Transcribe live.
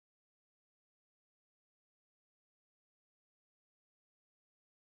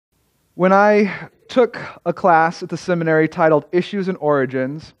When I took a class at the seminary titled Issues and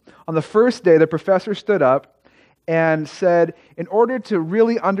Origins, on the first day, the professor stood up and said, in order to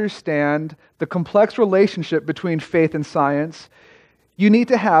really understand the complex relationship between faith and science, you need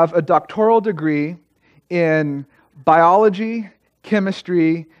to have a doctoral degree in biology,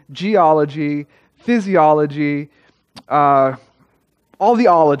 chemistry, geology, physiology, all the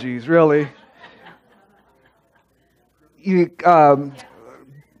ologies, really.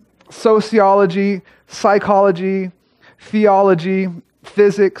 Sociology, psychology, theology,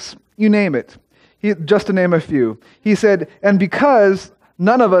 physics, you name it. Just to name a few. He said, and because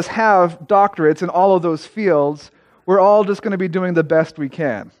none of us have doctorates in all of those fields, we're all just going to be doing the best we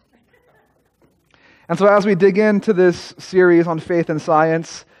can. And so as we dig into this series on faith and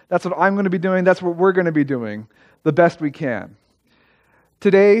science, that's what I'm going to be doing, that's what we're going to be doing, the best we can.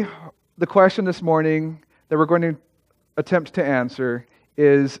 Today, the question this morning that we're going to attempt to answer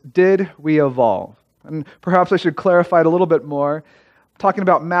is, did we evolve? And perhaps I should clarify it a little bit more, I'm talking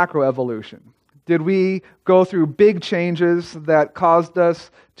about macroevolution. Did we go through big changes that caused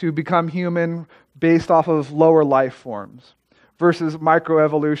us to become human based off of lower life forms versus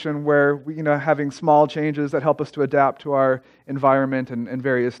microevolution where we, having small changes that help us to adapt to our environment and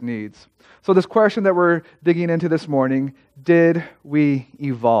various needs? So this question that we're digging into this morning, did we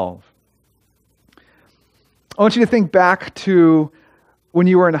evolve? I want you to think back to when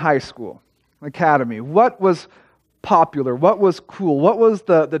you were in high school, academy. What was popular? What was cool? What was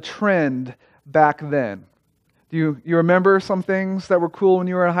the trend back then? Do you remember some things that were cool when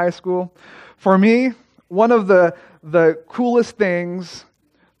you were in high school? For me, one of the coolest things,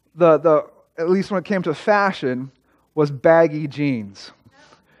 at least when it came to fashion, was baggy jeans.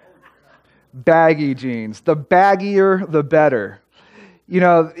 Baggy jeans. The baggier, the better.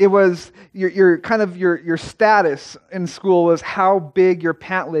 It was your status in school was how big your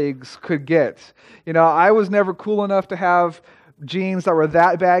pant legs could get. I was never cool enough to have jeans that were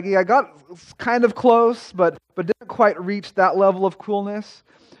that baggy. I got kind of close, but didn't quite reach that level of coolness.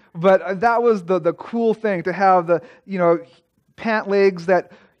 But that was the cool thing, to have the pant legs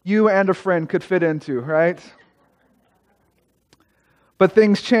that you and a friend could fit into, right? But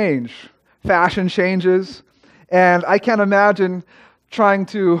things change. Fashion changes. And I can't imagine trying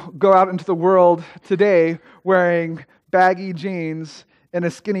to go out into the world today wearing baggy jeans in a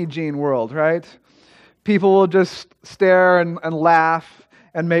skinny jean world, right? People will just stare and laugh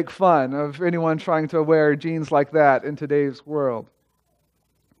and make fun of anyone trying to wear jeans like that in today's world.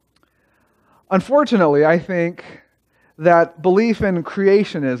 Unfortunately, I think that belief in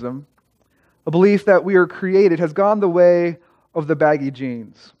creationism, a belief that we are created, has gone the way of the baggy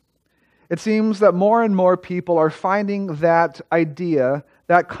jeans. It seems that more and more people are finding that idea,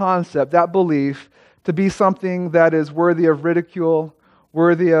 that concept, that belief to be something that is worthy of ridicule,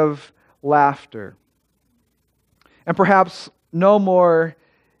 worthy of laughter. And perhaps no more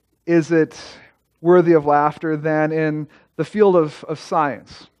is it worthy of laughter than in the field of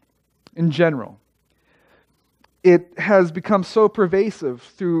science in general. It has become so pervasive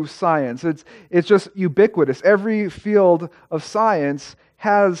through science. It's just ubiquitous. Every field of science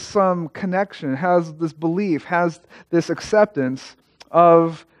has some connection, has this belief, has this acceptance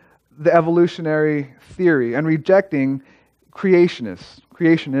of the evolutionary theory and rejecting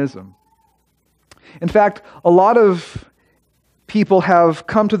creationism. In fact, a lot of people have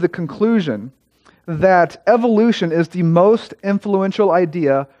come to the conclusion that evolution is the most influential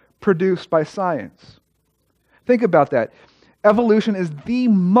idea produced by science. Think about that. Evolution is the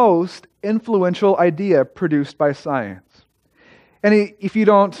most influential idea produced by science. And if you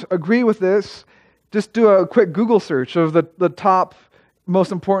don't agree with this, just do a quick Google search of the top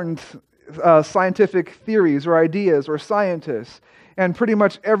most important scientific theories or ideas or scientists. And pretty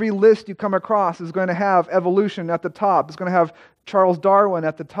much every list you come across is going to have evolution at the top. It's going to have Charles Darwin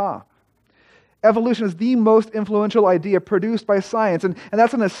at the top. Evolution is the most influential idea produced by science. And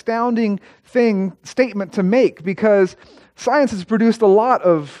that's an astounding statement to make, because science has produced a lot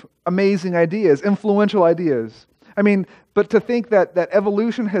of amazing ideas, influential ideas. But to think that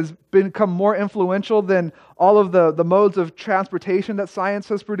evolution has become more influential than all of the modes of transportation that science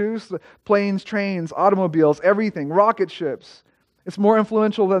has produced, planes, trains, automobiles, everything, rocket ships, it's more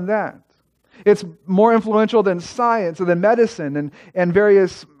influential than that. It's more influential than science and than medicine and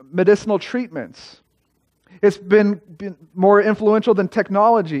various medicinal treatments. It's been more influential than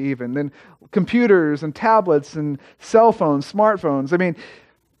technology even, than computers and tablets and cell phones, smartphones.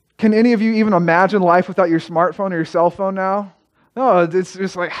 Can any of you even imagine life without your smartphone or your cell phone now? No, it's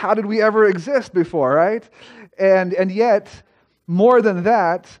just like, how did we ever exist before, right? And yet, more than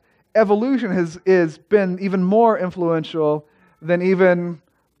that, evolution has been even more influential than even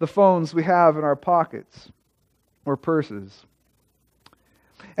the phones we have in our pockets or purses.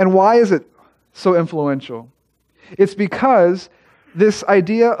 And why is it so influential? It's because this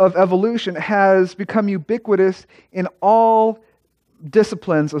idea of evolution has become ubiquitous in all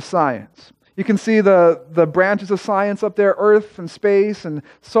disciplines of science. You can see the branches of science up there: earth and space and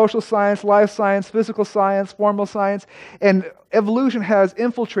social science, life science, physical science, formal science. And evolution has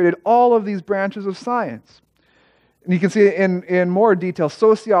infiltrated all of these branches of science. And you can see it in more detail: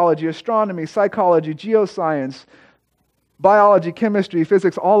 sociology, astronomy, psychology, geoscience, biology, chemistry,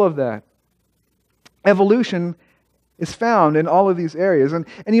 physics, all of that. Evolution is found in all of these areas. And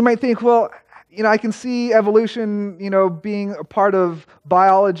you might think, well, I can see evolution, being a part of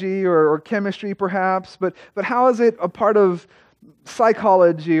biology or chemistry perhaps, but how is it a part of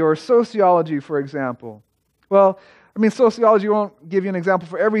psychology or sociology, for example? Well, sociology won't give you an example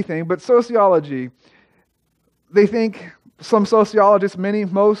for everything, but sociology, they think, some sociologists,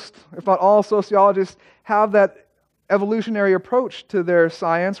 most, if not all sociologists, have that evolutionary approach to their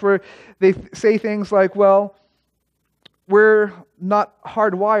science where they say things like, well, we're not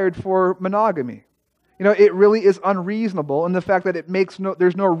hardwired for monogamy. It really is unreasonable in the fact that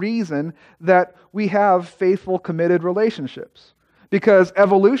there's no reason that we have faithful, committed relationships. Because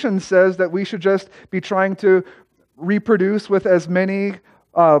evolution says that we should just be trying to reproduce with as many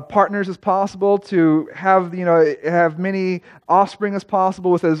partners as possible, to have many offspring as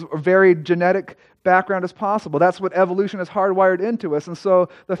possible with as varied genetic background as possible. That's what evolution has hardwired into us. And so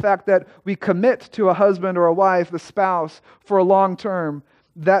the fact that we commit to a husband or a wife, the spouse, for a long term,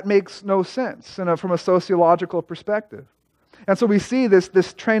 that makes no sense from a sociological perspective. And so we see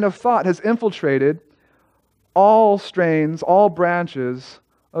this train of thought has infiltrated all strains, all branches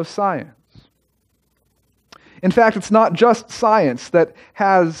of science. In fact, it's not just science that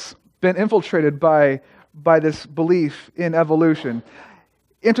has been infiltrated by this belief in evolution.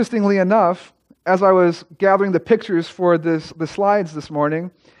 Interestingly enough, as I was gathering the pictures for the slides this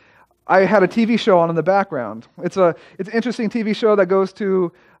morning, I had a TV show on in the background. It's an interesting TV show that goes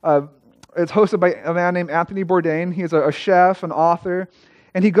to, it's hosted by a man named Anthony Bourdain. He's a chef, an author,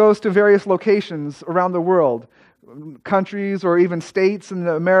 and he goes to various locations around the world, countries or even states in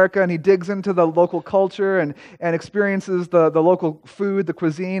America, and he digs into the local culture and experiences the local food, the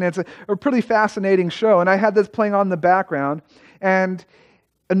cuisine. It's a pretty fascinating show, and I had this playing on in the background, and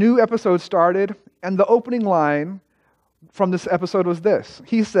a new episode started, and the opening line from this episode was this.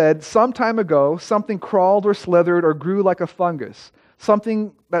 He said, "Some time ago, something crawled or slithered or grew like a fungus.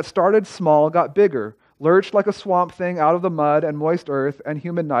 Something that started small got bigger, lurched like a swamp thing out of the mud and moist earth and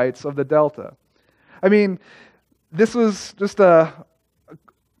humid nights of the Delta." This was just a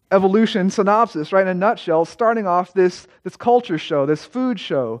evolution synopsis, right, in a nutshell, starting off this culture show, this food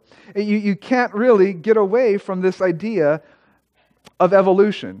show. You can't really get away from this idea of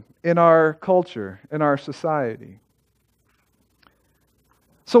evolution in our culture, in our society.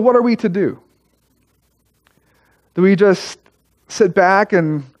 So what are we to do? Do we just sit back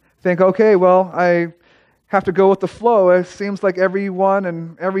and think, okay, well, I have to go with the flow. It seems like everyone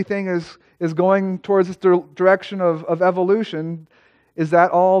and everything is going towards this direction of evolution. Is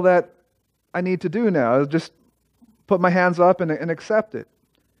that all that I need to do now? Just put my hands up and accept it?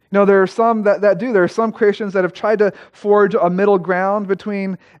 There are some that do. There are some Christians that have tried to forge a middle ground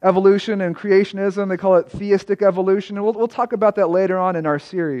between evolution and creationism. They call it theistic evolution, and we'll talk about that later on in our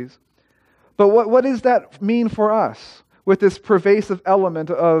series. But what does that mean for us with this pervasive element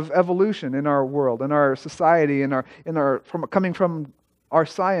of evolution in our world, in our society, coming from our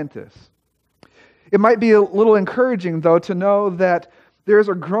scientists? It might be a little encouraging, though, to know that there's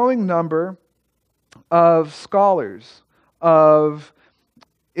a growing number of scholars, of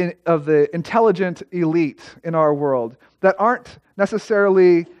the intelligent elite in our world that aren't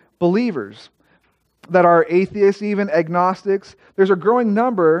necessarily believers, that are atheists, even agnostics. There's a growing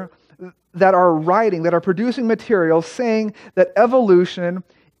number that are writing, that are producing material saying that evolution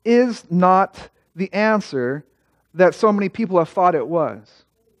is not the answer that so many people have thought it was.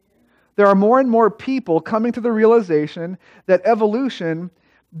 There are more and more people coming to the realization that evolution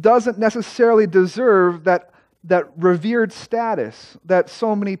doesn't necessarily deserve that revered status that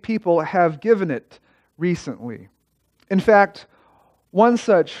so many people have given it recently. In fact, one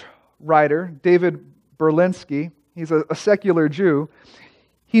such writer, David Berlinski, he's a secular Jew,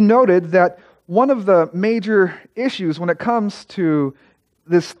 he noted that one of the major issues when it comes to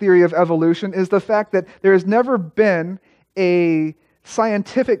this theory of evolution is the fact that there has never been a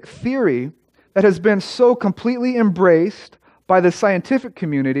scientific theory that has been so completely embraced by the scientific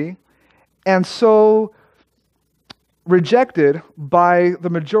community and so rejected by the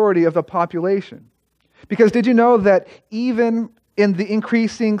majority of the population. Because did you know that even in the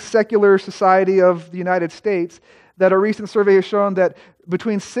increasing secular society of the United States that a recent survey has shown that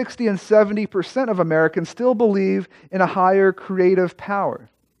between 60 and 70% of Americans still believe in a higher creative power.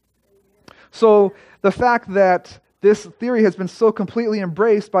 So the fact that this theory has been so completely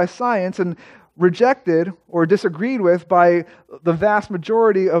embraced by science and rejected or disagreed with by the vast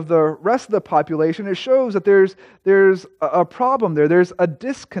majority of the rest of the population, it shows that there's a problem there. There's a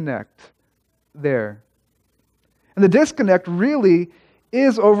disconnect there. And the disconnect really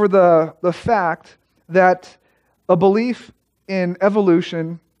is over the fact that a belief in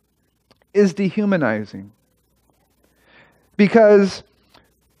evolution is dehumanizing. Because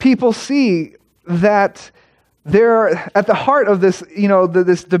people see that they're at the heart of this,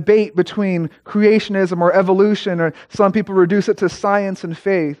 this debate between creationism or evolution, or some people reduce it to science and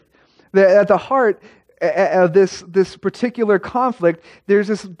faith. That at the heart of this particular conflict, there's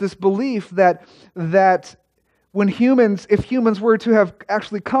this belief that if humans were to have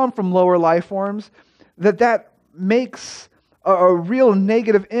actually come from lower life forms, that makes a real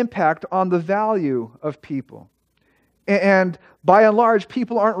negative impact on the value of people. And by and large,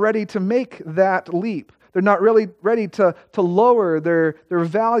 people aren't ready to make that leap. They're not really ready to lower their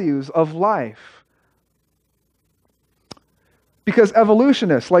values of life. Because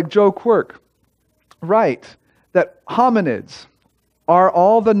evolutionists like Joe Quirk write that hominids are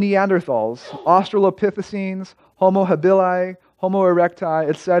all the Neanderthals, Australopithecines, Homo habilis, Homo erecti,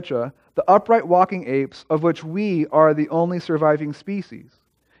 etc., the upright walking apes of which we are the only surviving species.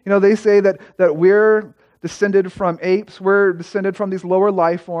 They say that we're descended from apes, we're descended from these lower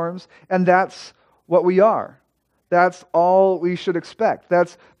life forms, and that's what we are. That's all we should expect.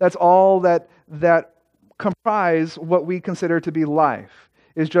 That's all that comprise what we consider to be life,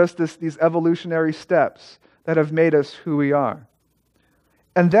 is just these evolutionary steps that have made us who we are.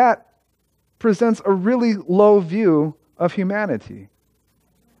 And that presents a really low view of humanity.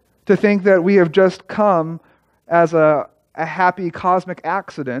 To think that we have just come as a happy cosmic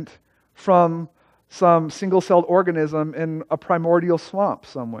accident from some single-celled organism in a primordial swamp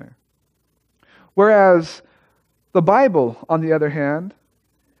somewhere. Whereas the Bible, on the other hand,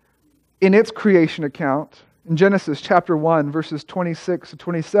 in its creation account, in Genesis chapter 1, verses 26 to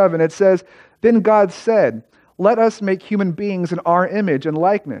 27, it says, "Then God said, 'Let us make human beings in our image and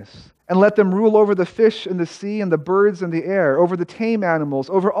likeness, and let them rule over the fish in the sea and the birds in the air, over the tame animals,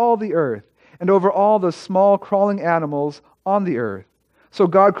 over all the earth, and over all the small crawling animals on the earth.' So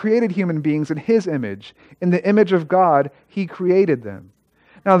God created human beings in His image. In the image of God, He created them."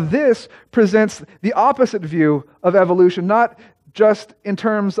 Now this presents the opposite view of evolution, not just in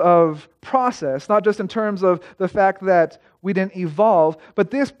terms of process, not just in terms of the fact that we didn't evolve,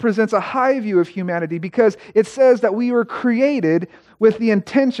 but this presents a high view of humanity because it says that we were created with the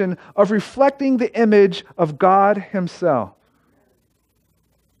intention of reflecting the image of God Himself.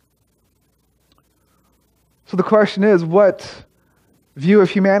 So the question is, what view of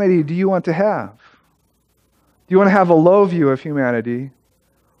humanity do you want to have? Do you want to have a low view of humanity,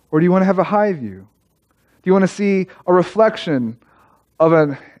 or do you want to have a high view? Do you want to see a reflection of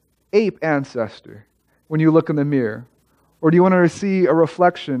an ape ancestor when you look in the mirror? Or do you want to see a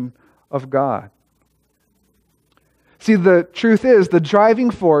reflection of God? See, the truth is, the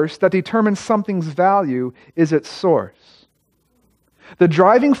driving force that determines something's value is its source. The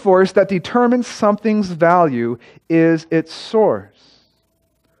driving force that determines something's value is its source.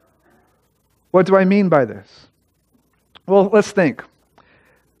 What do I mean by this? Well, let's think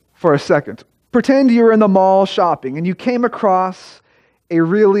for a second. Pretend you're in the mall shopping and you came across a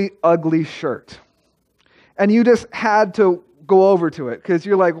really ugly shirt. And you just had to go over to it because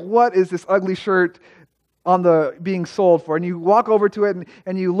you're like, what is this ugly shirt being sold for? And you walk over to it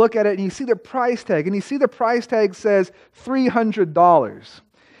and you look at it and you see the price tag. And you see the price tag says $300.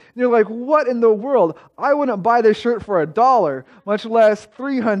 And you're like, what in the world? I wouldn't buy this shirt for $1, much less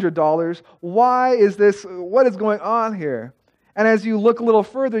 $300. Why is this? What is going on here? And as you look a little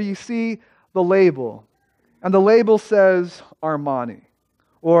further, you see the label. And the label says Armani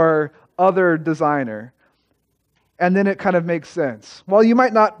or other designer. And then it kind of makes sense. While you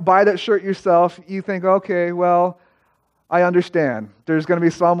might not buy that shirt yourself, you think, okay, well, I understand. There's going to be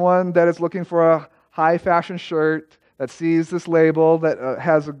someone that is looking for a high fashion shirt that sees this label that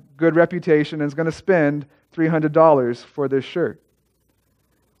has a good reputation and is going to spend $300 for this shirt.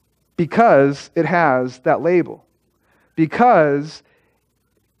 Because it has that label. Because,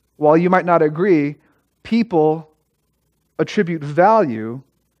 while you might not agree, people attribute value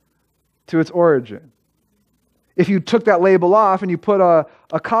to its origin. If you took that label off and you put a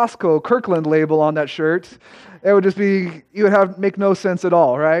Costco Kirkland label on that shirt, it would just be, make no sense at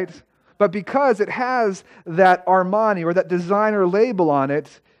all, right? But because it has that Armani or that designer label on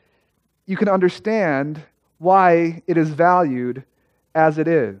it, you can understand why it is valued as it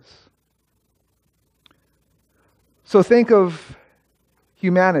is. So think of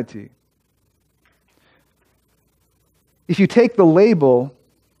humanity. If you take the label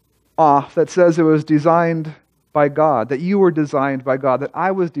off that says it was designed by God, that you were designed by God, that I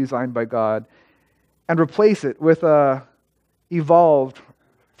was designed by God, and replace it with a evolved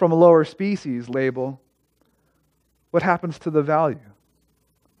from a lower species label, what happens to the value?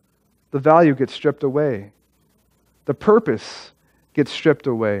 The value gets stripped away. The purpose gets stripped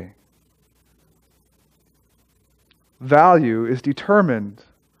away. Value is determined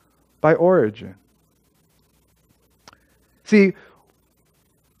by origin. See,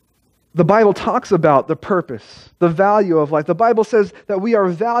 the Bible talks about the purpose, the value of life. The Bible says that we are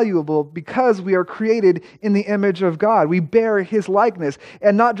valuable because we are created in the image of God. We bear His likeness.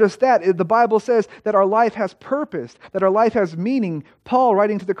 And not just that, the Bible says that our life has purpose, that our life has meaning. Paul,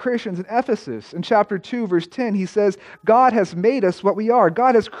 writing to the Christians in Ephesus, in chapter 2, verse 10, he says, God has made us what we are.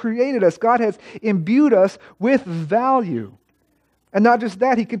 God has created us. God has imbued us with value. And not just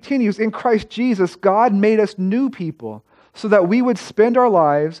that, he continues, in Christ Jesus, God made us new people, so that we would spend our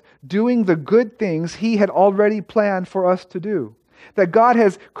lives doing the good things He had already planned for us to do. That God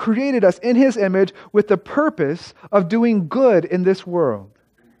has created us in His image with the purpose of doing good in this world.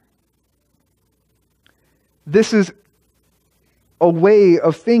 This is a way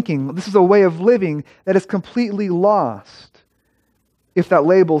of thinking, this is a way of living that is completely lost if that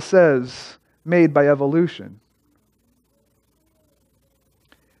label says made by evolution.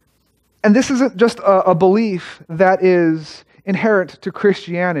 And this isn't just a belief that is inherent to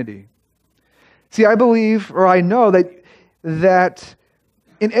Christianity. See, I believe, or I know that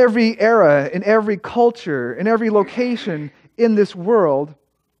in every era, in every culture, in every location in this world,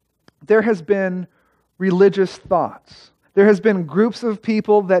 there has been religious thoughts. There has been groups of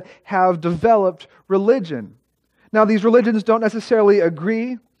people that have developed religion. Now, these religions don't necessarily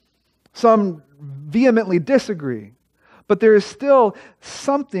agree. Some vehemently disagree. But there is still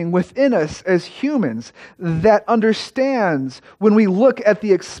something within us as humans that understands when we look at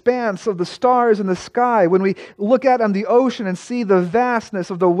the expanse of the stars in the sky, when we look out on the ocean and see the vastness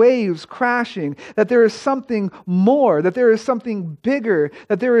of the waves crashing, that there is something more, that there is something bigger,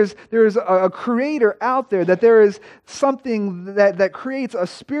 that there is a creator out there, that there is something that creates a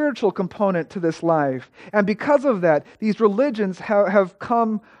spiritual component to this life. And because of that, these religions have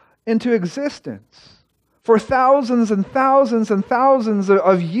come into existence. For thousands and thousands and thousands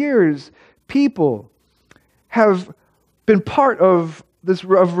of years, people have been part of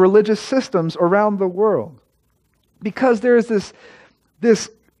religious systems around the world. Because there is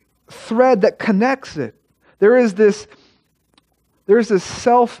this thread that connects it. There is this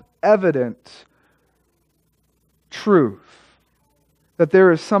self-evident truth that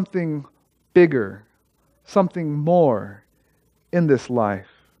there is something bigger, something more in this life.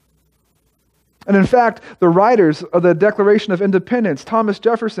 And in fact, the writers of the Declaration of Independence, Thomas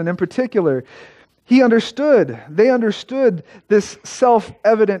Jefferson in particular, they understood this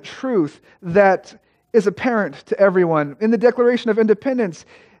self-evident truth that is apparent to everyone. In the Declaration of Independence,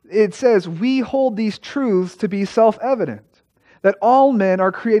 it says, we hold these truths to be self-evident, that all men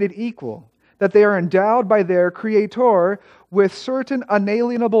are created equal, that they are endowed by their Creator with certain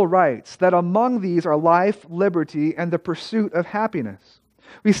unalienable rights, that among these are life, liberty, and the pursuit of happiness.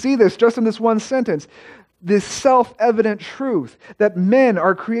 We see this just in this one sentence, this self-evident truth that men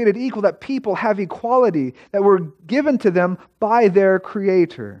are created equal, that people have equality, that were given to them by their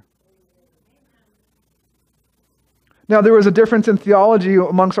Creator. Now, there was a difference in theology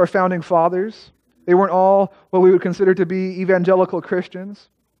amongst our founding fathers. They weren't all what we would consider to be evangelical Christians.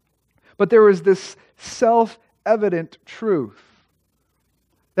 But there was this self-evident truth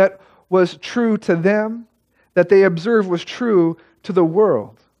that was true to them, that they observed was true to the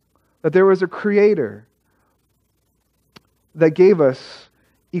world, that there was a Creator that gave us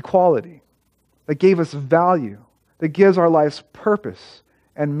equality, that gave us value, that gives our lives purpose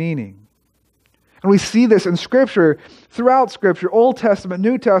and meaning. And we see this in Scripture, throughout Scripture, Old Testament,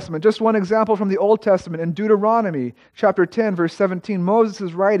 New Testament. Just one example from the Old Testament, in Deuteronomy chapter 10, verse 17, Moses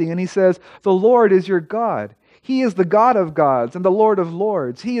is writing and he says, "The Lord is your God. He is the God of gods and the Lord of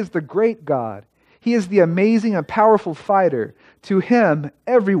lords. He is the great God. He is the amazing and powerful fighter. To Him,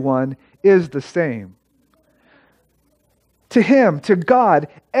 everyone is the same." To Him, to God,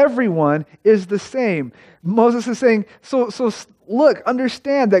 everyone is the same. Moses is saying, so look,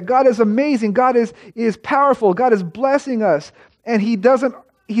 understand that God is amazing. God is powerful. God is blessing us. And He's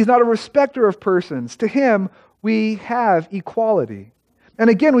not a respecter of persons. To Him, we have equality. And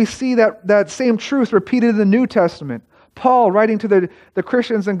again, we see that same truth repeated in the New Testament. Paul, writing to the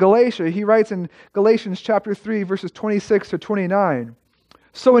Christians in Galatia, he writes in Galatians chapter 3, verses 26 to 29,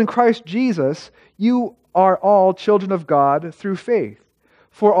 "So in Christ Jesus, you are all children of God through faith.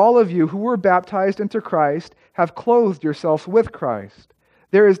 For all of you who were baptized into Christ have clothed yourselves with Christ.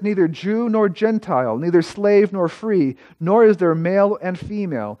 There is neither Jew nor Gentile, neither slave nor free, nor is there male and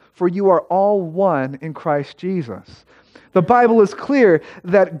female, for you are all one in Christ Jesus." The Bible is clear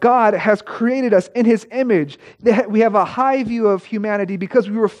that God has created us in His image. We have a high view of humanity because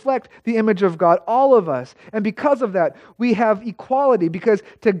we reflect the image of God, all of us. And because of that, we have equality, because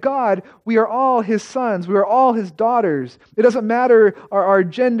to God, we are all His sons. We are all His daughters. It doesn't matter our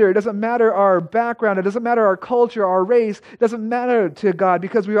gender. It doesn't matter our background. It doesn't matter our culture, our race. It doesn't matter to God,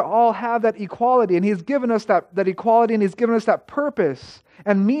 because we all have that equality. And He's given us that equality, and He's given us that purpose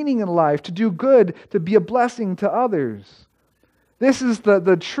and meaning in life to do good, to be a blessing to others. This is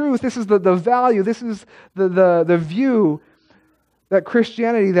the truth, this is the value, this is the view that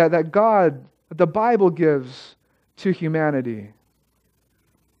Christianity, that God, that the Bible gives to humanity.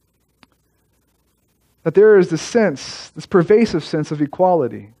 That there is this pervasive sense of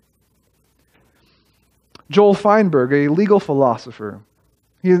equality. Joel Feinberg, a legal philosopher,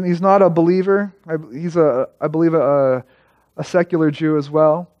 he's not a believer, he's I believe a secular Jew as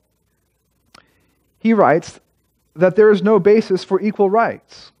well. He writes that there is no basis for equal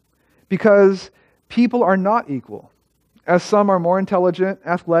rights because people are not equal, as some are more intelligent,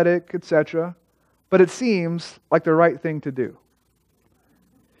 athletic, etc., but it seems like the right thing to do.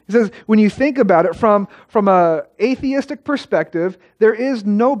 He says, when you think about it from an atheistic perspective, there is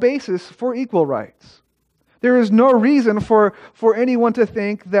no basis for equal rights. There is no reason for anyone to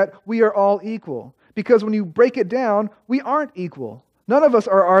think that we are all equal, because when you break it down, we aren't equal. None of us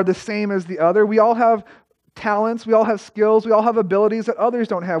are the same as the other. We all have talents, we all have skills, we all have abilities that others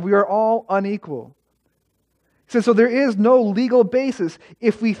don't have. We are all unequal. He says, so there is no legal basis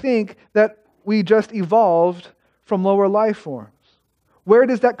if we think that we just evolved from lower life forms. Where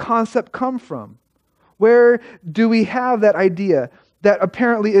does that concept come from? Where do we have that idea that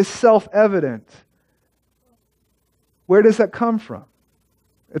apparently is self-evident? Where does that come from?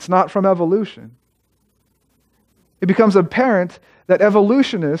 It's not from evolution. It becomes apparent that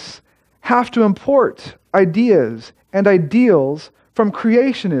evolutionists have to import ideas and ideals from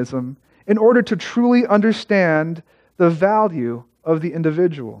creationism in order to truly understand the value of the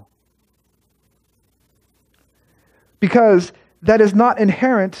individual. Because that is not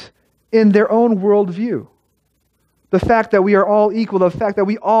inherent in their own worldview. The fact that we are all equal, the fact that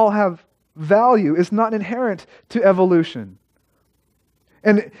we all have value is not inherent to evolution.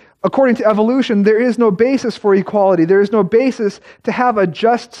 And according to evolution, there is no basis for equality. There is no basis to have a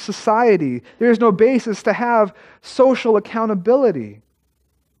just society. There is no basis to have social accountability.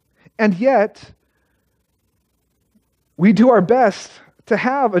 And yet, we do our best to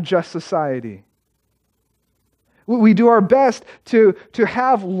have a just society. We do our best to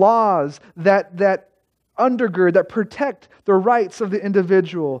have laws that undergird, that protect the rights of the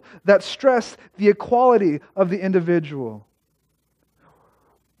individual, that stress the equality of the individual.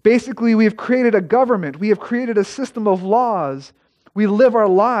 Basically, we have created a government. We have created a system of laws. We live our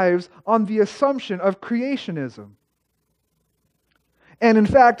lives on the assumption of creationism. And in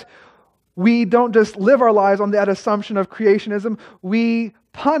fact, we don't just live our lives on that assumption of creationism. We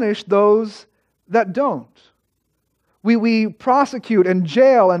punish those that don't. We prosecute and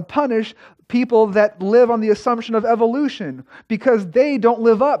jail and punish people that live on the assumption of evolution because they don't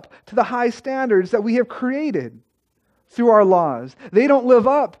live up to the high standards that we have created through our laws. They don't live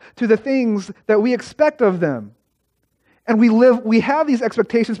up to the things that we expect of them. And we have these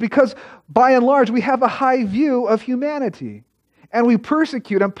expectations because, by and large, we have a high view of humanity. And we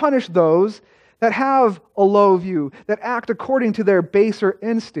persecute and punish those that have a low view, that act according to their baser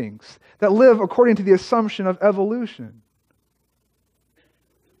instincts, that live according to the assumption of evolution.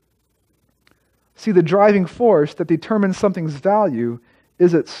 See, the driving force that determines something's value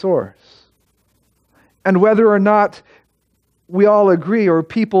is its source. And whether or not we all agree, or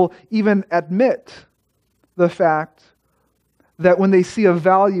people even admit the fact that when they see a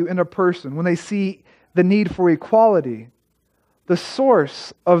value in a person, when they see the need for equality, the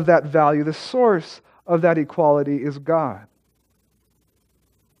source of that value, the source of that equality is God.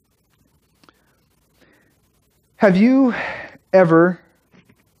 Have you ever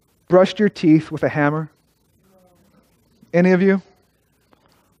brushed your teeth with a hammer? Any of you?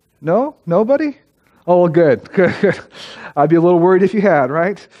 No? Nobody? Oh, well, good. Good. I'd be a little worried if you had,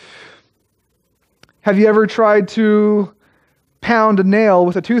 right? Have you ever tried to pound a nail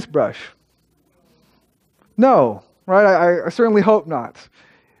with a toothbrush? No, right? I certainly hope not,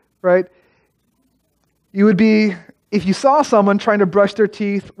 right? You would be, if you saw someone trying to brush their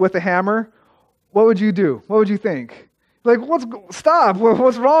teeth with a hammer, what would you do? What would you think? Like, stop,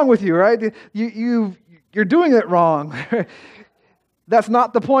 what's wrong with you, right? You're doing it wrong. That's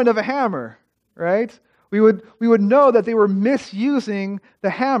not the point of a hammer, right? We would know that they were misusing the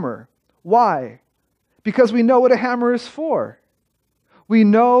hammer. Why? Because we know what a hammer is for. We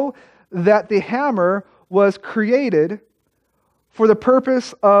know that the hammer was created for the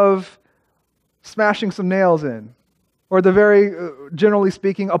purpose of smashing some nails in, or the very, generally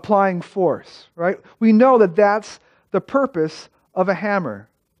speaking, applying force, right? We know that that's the purpose of a hammer.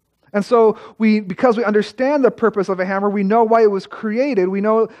 And so because we understand the purpose of a hammer, we know why it was created, we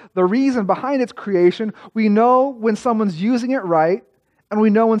know the reason behind its creation, we know when someone's using it right, and we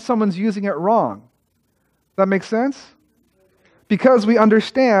know when someone's using it wrong. Does that make sense? Because we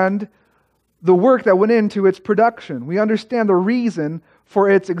understand the work that went into its production. We understand the reason for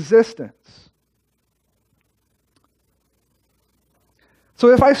its existence. So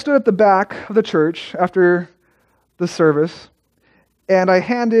if I stood at the back of the church after the service, and I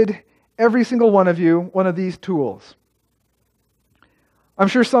handed every single one of you one of these tools, I'm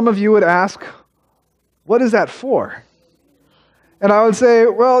sure some of you would ask, what is that for? And I would say,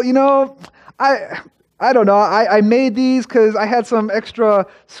 well, I don't know. I made these because I had some extra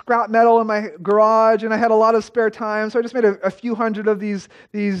scrap metal in my garage and I had a lot of spare time, so I just made a few hundred of these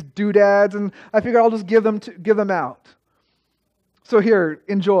doodads, and I figured I'll just give them out. So here,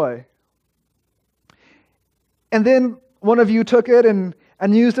 enjoy. And then one of you took it and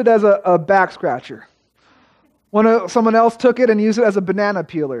used it as a back scratcher. Someone else took it and used it as a banana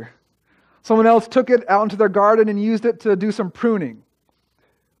peeler. Someone else took it out into their garden and used it to do some pruning.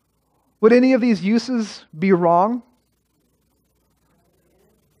 Would any of these uses be wrong?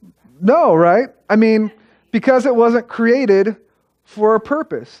 No, right? I mean, because it wasn't created for a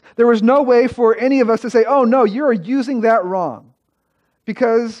purpose. There was no way for any of us to say, oh no, you're using that wrong.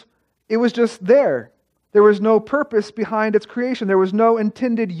 Because it was just there. There was no purpose behind its creation. There was no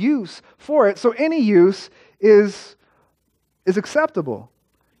intended use for it. So any use is acceptable.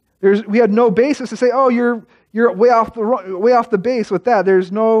 We had no basis to say, oh, you're way off the base with that.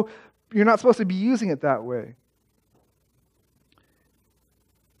 You're not supposed to be using it that way.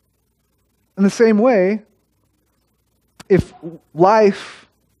 In the same way, if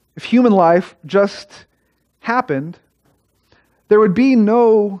human life just happened, there would be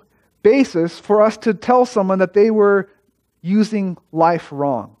no basis for us to tell someone that they were using life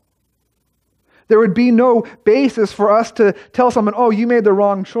wrong. There would be no basis for us to tell someone, oh, you made the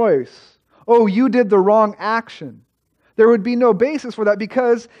wrong choice. Oh, you did the wrong action. There would be no basis for that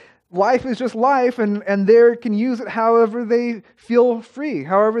because life is just life, and they can use it however they feel free,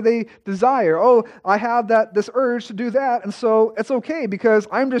 however they desire. Oh, I have this urge to do that, and so it's okay because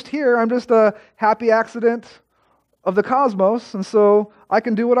I'm just here. I'm just a happy accident of the cosmos, and so I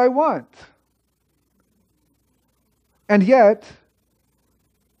can do what I want. And yet,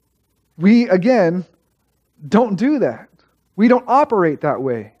 we, again, don't do that. We don't operate that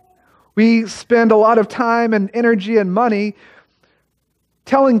way. We spend a lot of time and energy and money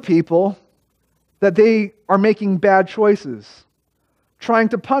telling people that they are making bad choices, trying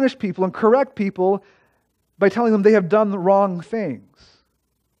to punish people and correct people by telling them they have done the wrong things.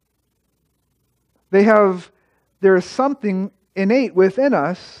 There is something innate within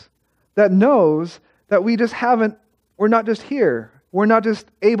us that knows that we're not just here. We're not just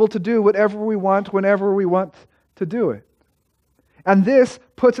able to do whatever we want whenever we want to do it. And this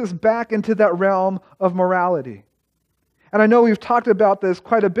puts us back into that realm of morality. And I know we've talked about this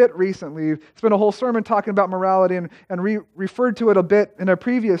quite a bit recently. It's been a whole sermon talking about morality and referred to it a bit in a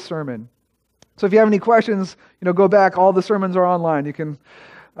previous sermon. So if you have any questions, go back. All the sermons are online. You can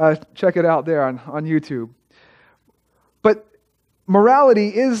check it out there on YouTube. But morality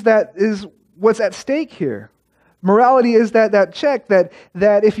is what's at stake here. Morality is that check that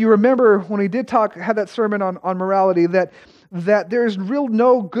if you remember when we had that sermon on morality, that there's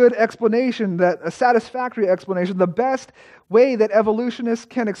no good explanation, that a satisfactory explanation. The best way that evolutionists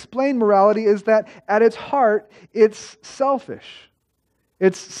can explain morality is that at its heart, it's selfish.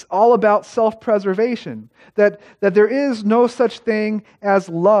 It's all about self-preservation. That there is no such thing as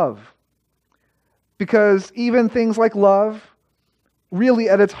love. Because even things like love, really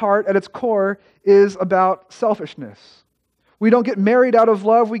at its heart, at its core, is about selfishness. We don't get married out of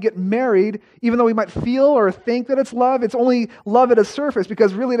love. We get married, even though we might feel or think that it's love, it's only love at its surface,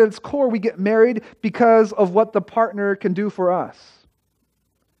 because really at its core, we get married because of what the partner can do for us.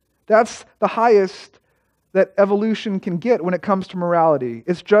 That's the highest that evolution can get when it comes to morality.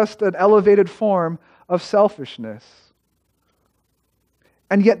 It's just an elevated form of selfishness.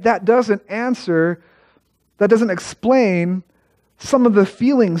 And yet that doesn't explain some of the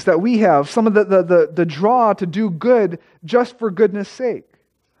feelings that we have, some of the draw to do good just for goodness sake.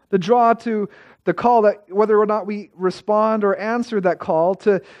 The draw to the call that whether or not we respond or answer that call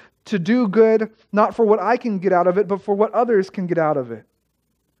to do good, not for what I can get out of it, but for what others can get out of it.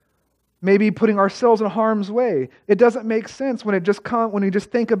 Maybe putting ourselves in harm's way. It doesn't make sense when we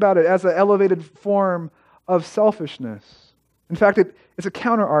just think about it as an elevated form of selfishness. In fact, it's a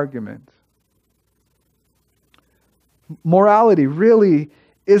counter-argument. Morality really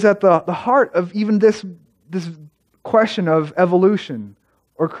is at the heart of even this question of evolution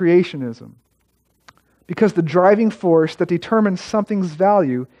or creationism. Because the driving force that determines something's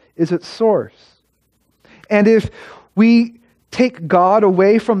value is its source. And if we take God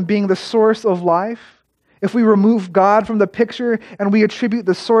away from being the source of life, if we remove God from the picture and we attribute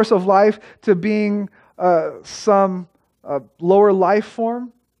the source of life to being some lower life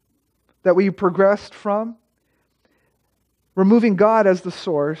form that we progressed from, removing God as the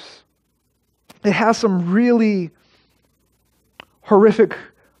source, it has some really horrific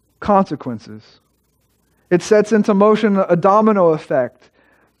consequences. It sets into motion a domino effect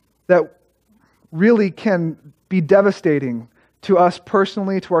that really can be devastating to us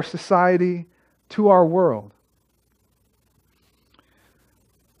personally, to our society, to our world.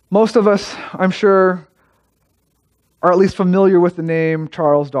 Most of us, I'm sure, are at least familiar with the name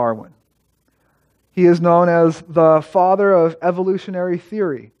Charles Darwin. He is known as the father of evolutionary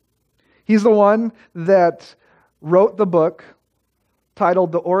theory. He's the one that wrote the book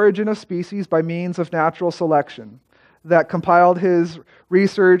titled The Origin of Species by Means of Natural Selection, that compiled his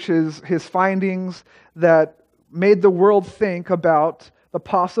research, his findings, that made the world think about the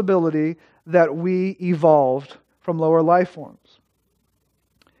possibility that we evolved from lower life forms.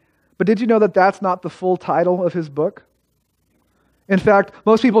 But did you know that that's not the full title of his book? In fact,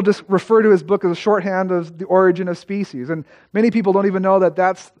 most people just refer to his book as a shorthand of The Origin of Species, and many people don't even know that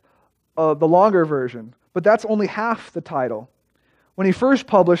that's the longer version, but that's only half the title. When he first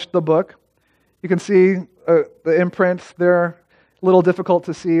published the book, you can see the imprint there, a little difficult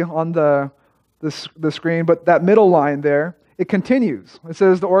to see on the screen, but that middle line there, it continues. It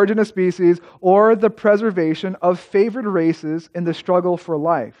says, The Origin of Species, or the Preservation of Favored Races in the Struggle for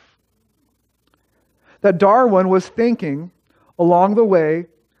Life. That Darwin was thinking along the way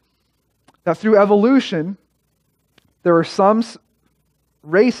that through evolution, there are some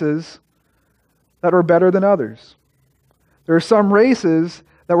races that are better than others. There are some races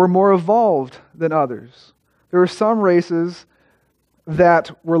that were more evolved than others. There are some races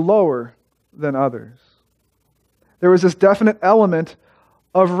that were lower than others. There was this definite element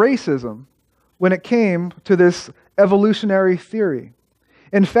of racism when it came to this evolutionary theory.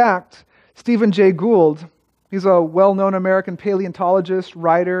 In fact, Stephen Jay Gould, he's a well-known American paleontologist,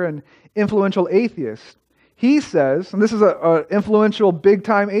 writer, and influential atheist. He says, and this is an influential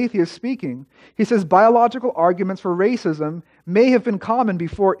big-time atheist speaking, he says biological arguments for racism may have been common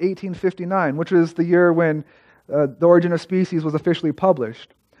before 1859, which was the year when The Origin of Species was officially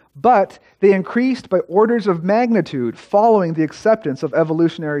published. But they increased by orders of magnitude following the acceptance of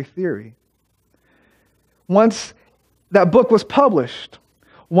evolutionary theory. Once that book was published,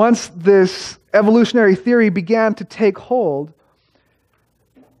 once this evolutionary theory began to take hold,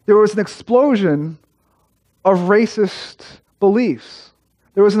 there was an explosion of racist beliefs.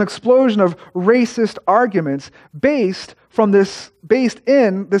 There was an explosion of racist arguments based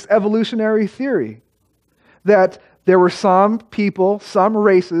in this evolutionary theory. That there were some people, some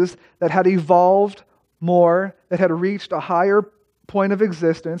races that had evolved more, that had reached a higher point of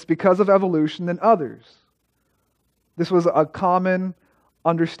existence because of evolution than others. This was a common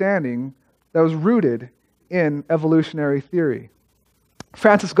understanding that was rooted in evolutionary theory.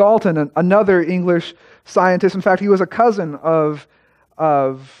 Francis Galton, another English scientist, in fact, he was a cousin of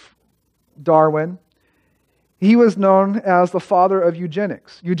Darwin. He was known as the father of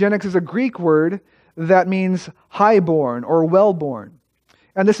eugenics. Eugenics is a Greek word that means highborn or wellborn.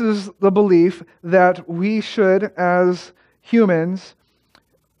 And this is the belief that we should, as humans,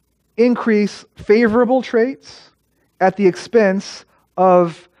 increase favorable traits at the expense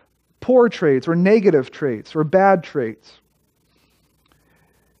of poor traits or negative traits or bad traits.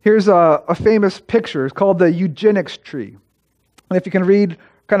 Here's a famous picture. It's called the eugenics tree. And if you can read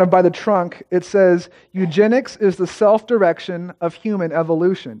kind of by the trunk, it says, eugenics is the self-direction of human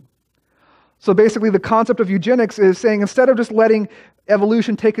evolution. So basically the concept of eugenics is saying instead of just letting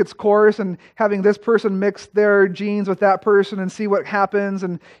evolution take its course and having this person mix their genes with that person and see what happens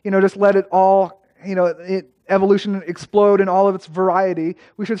and, just let it all, evolution explode in all of its variety,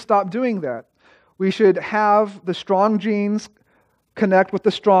 we should stop doing that. We should have the strong genes connect with the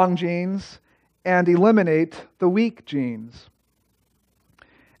strong genes and eliminate the weak genes.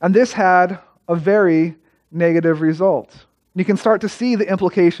 And this had a very negative result. You can start to see the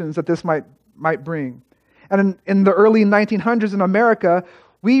implications that this might bring. And in the early 1900s in America,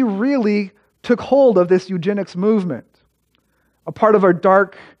 we really took hold of this eugenics movement, a part of our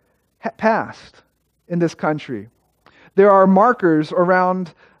dark past in this country. There are markers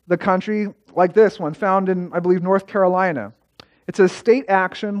around the country like this one, found in, I believe, North Carolina. It says state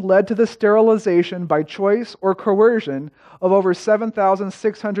action led to the sterilization by choice or coercion of over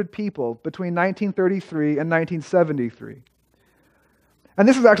 7,600 people between 1933 and 1973. And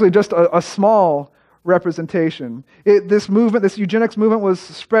this is actually just a small representation. This eugenics movement was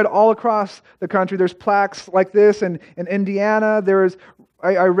spread all across the country. There's plaques like this in Indiana.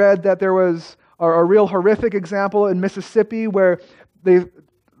 I read that there was a real horrific example in Mississippi where they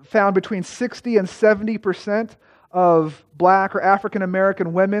found between 60 and 70% of Black or African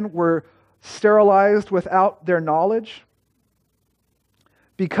American women were sterilized without their knowledge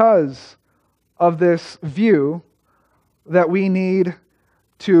because of this view that we need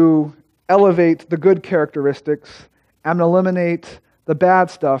to elevate the good characteristics and eliminate the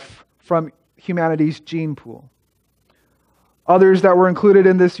bad stuff from humanity's gene pool. Others that were included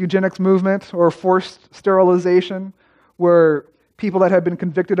in this eugenics movement or forced sterilization were people that had been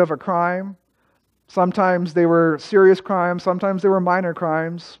convicted of a crime. Sometimes they were serious crimes, sometimes they were minor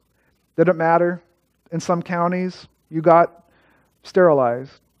crimes. Didn't matter. In some counties, you got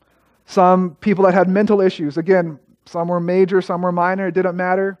sterilized. Some people that had mental issues, again, some were major, some were minor, it didn't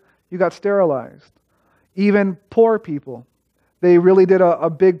matter. You got sterilized. Even poor people. They really did a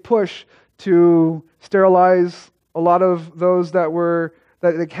big push to sterilize a lot of those that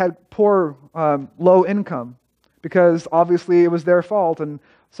had poor, low income, because obviously it was their fault, and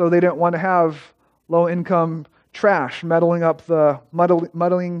so they didn't want to have low-income trash muddling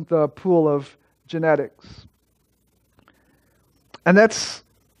the pool of genetics. And that's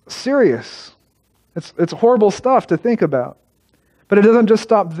serious. It's horrible stuff to think about. But it doesn't just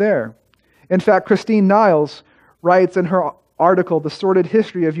stop there. In fact, Christine Niles writes in her article, The Sordid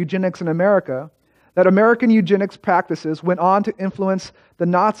History of Eugenics in America, that American eugenics practices went on to influence the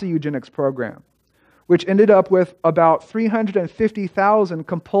Nazi eugenics program, which ended up with about 350,000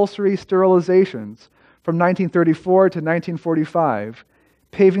 compulsory sterilizations from 1934 to 1945,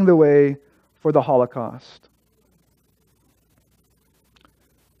 paving the way for the Holocaust.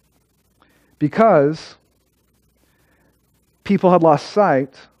 Because people had lost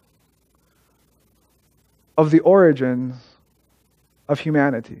sight of the origins of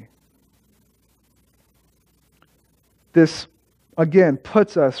humanity. This, again,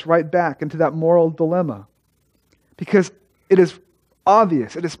 puts us right back into that moral dilemma. Because it is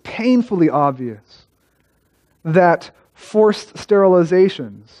obvious, it is painfully obvious, that forced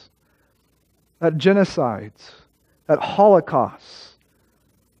sterilizations, that genocides, that holocausts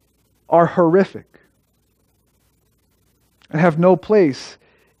are horrific and have no place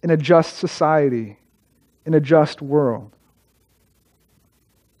in a just society, in a just world.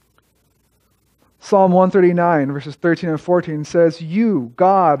 Psalm 139, verses 13 and 14 says, "You,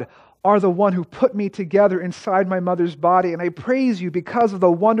 God, are the one who put me together inside my mother's body, and I praise you because of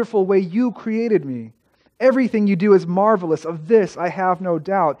the wonderful way you created me. Everything you do is marvelous. Of this I have no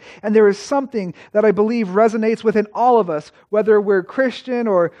doubt." And there is something that I believe resonates within all of us, whether we're Christian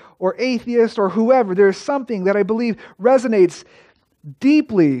or atheist or whoever. There is something that I believe resonates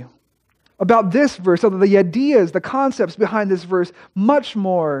deeply about this verse, of the ideas, the concepts behind this verse, much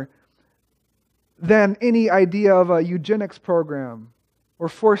more than any idea of a eugenics program or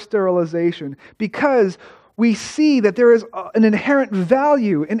forced sterilization, because we see that there is an inherent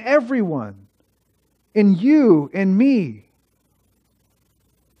value in everyone, in you, in me.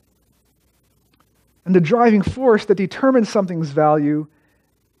 And the driving force that determines something's value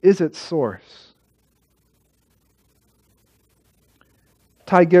is its source.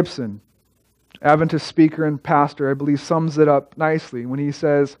 Ty Gibson, Adventist speaker and pastor, I believe sums it up nicely when he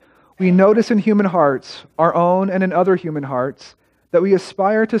says, "We notice in human hearts, our own and in other human hearts, that we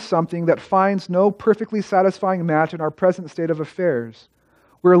aspire to something that finds no perfectly satisfying match in our present state of affairs.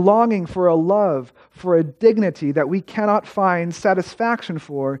 We're longing for a love, for a dignity that we cannot find satisfaction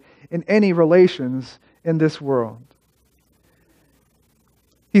for in any relations in this world."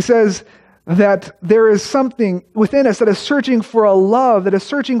 He says that there is something within us that is searching for a love, that is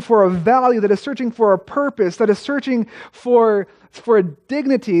searching for a value, that is searching for a purpose, that is searching for a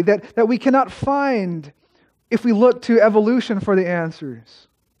dignity that we cannot find if we look to evolution for the answers.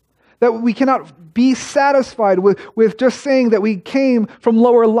 That we cannot be satisfied with just saying that we came from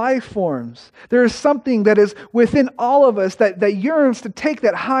lower life forms. There is something that is within all of us that yearns to take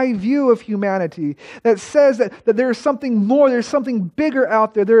that high view of humanity, that says that there is something more, there's something bigger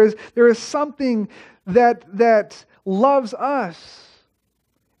out there. There is something that loves us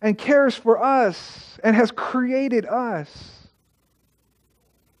and cares for us and has created us.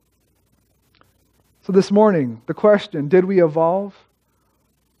 So this morning, the question, did we evolve?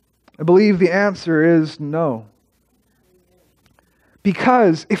 I believe the answer is no.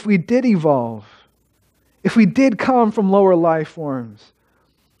 Because if we did evolve, if we did come from lower life forms,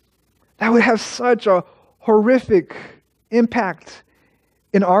 that would have such a horrific impact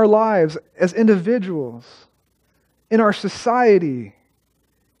in our lives as individuals, in our society,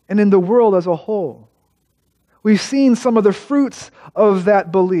 and in the world as a whole. We've seen some of the fruits of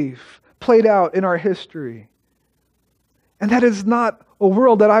that belief played out in our history. And that is not a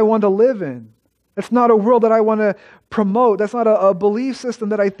world that I want to live in. That's not a world that I want to promote. That's not a belief system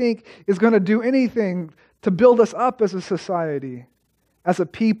that I think is going to do anything to build us up as a society, as a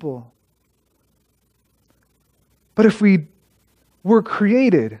people. But if we were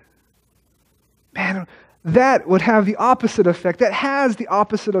created, man, that would have the opposite effect. That has the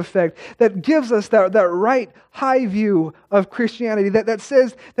opposite effect. That gives us that right high view of Christianity that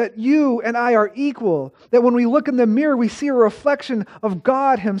says that you and I are equal. That when we look in the mirror, we see a reflection of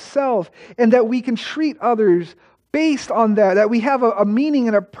God Himself. And that we can treat others based on that. That we have a meaning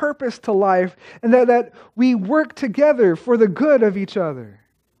and a purpose to life. And that we work together for the good of each other.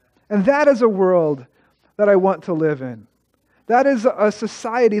 And that is a world that I want to live in. That is a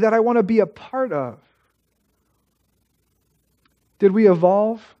society that I want to be a part of. Did we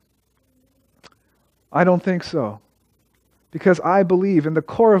evolve? I don't think so. Because I believe in the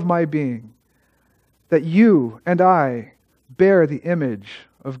core of my being that you and I bear the image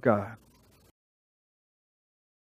of God.